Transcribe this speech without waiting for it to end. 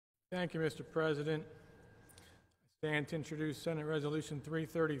Thank you, Mr. President. I stand to introduce Senate Resolution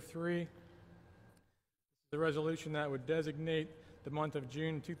 333. The resolution that would designate the month of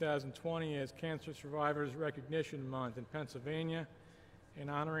June 2020 as Cancer Survivors Recognition Month in Pennsylvania,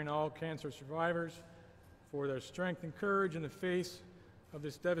 and honoring all cancer survivors for their strength and courage in the face of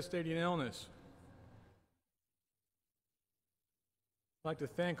this devastating illness. I'd like to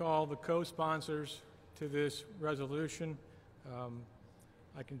thank all the co-sponsors to this resolution.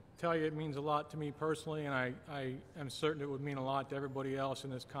 I can tell you it means a lot to me personally, and I am certain it would mean a lot to everybody else in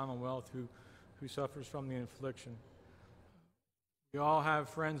this Commonwealth who suffers from the infliction. We all have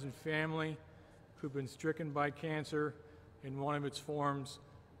friends and family who've been stricken by cancer in one of its forms,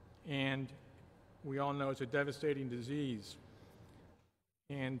 and we all know it's a devastating disease.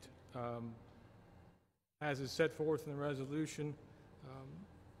 And as is set forth in the resolution,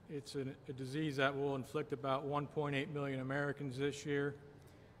 it's a disease that will inflict about 1.8 million Americans this year.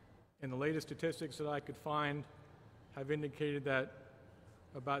 And the latest statistics that I could find have indicated that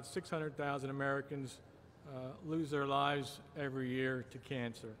about 600,000 Americans lose their lives every year to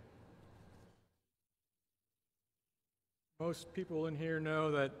cancer. Most people in here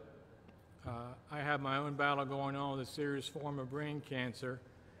know that I have my own battle going on with a serious form of brain cancer,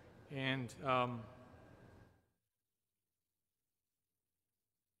 and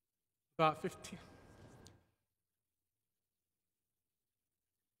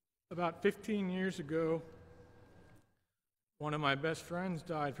about 15 years ago, one of my best friends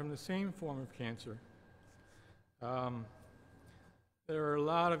died from the same form of cancer. There are a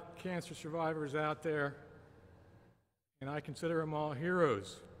lot of cancer survivors out there, and I consider them all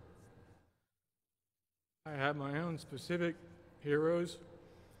heroes. I have my own specific heroes.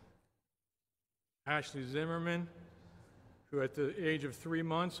 Ashley Zimmerman, who at the age of 3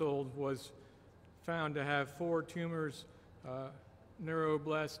 months old was found to have 4 tumors,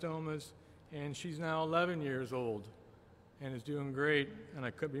 neuroblastomas, and she's now 11 years old and is doing great, and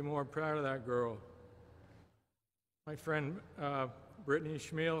I couldn't be more proud of that girl. My friend Brittany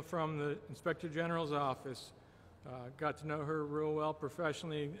Schmiel from the Inspector General's office, got to know her real well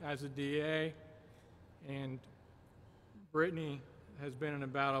professionally as a DA, and Brittany has been in a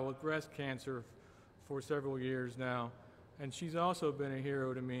battle with breast cancer for several years now, and she's also been a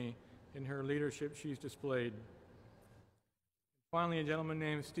hero to me in her leadership she's displayed. Finally, a gentleman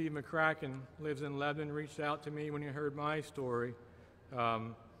named Steve McCracken lives in Lebanon, reached out to me when he heard my story.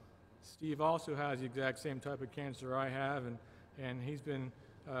 Steve also has the exact same type of cancer I have, and he's been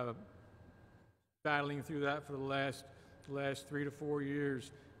battling through that for the last 3 to 4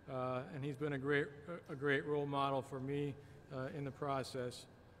 years, and he's been a great role model for me in the process.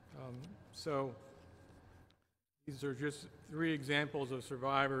 So these are just 3 examples of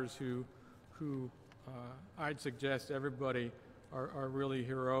survivors who I'd suggest everybody are really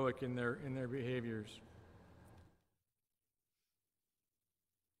heroic in their behaviors.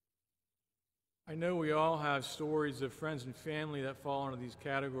 I know we all have stories of friends and family that fall into these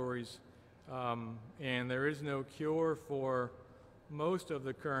categories, and there is no cure for most of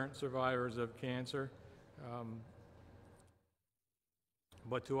the current survivors of cancer.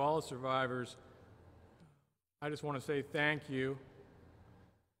 But to all survivors, I just want to say thank you.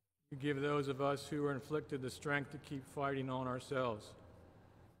 You give those of us who are inflicted the strength to keep fighting on ourselves.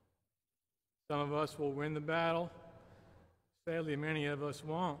 Some of us will win the battle. Sadly, many of us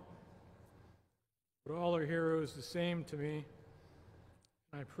won't. But all are heroes the same to me.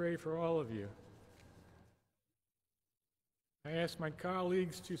 I pray for all of you. I ask my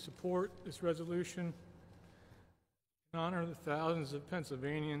colleagues to support this resolution and honor the thousands of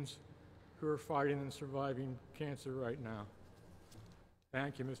Pennsylvanians who are fighting and surviving cancer right now.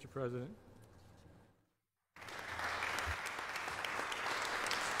 Thank you, Mr. President.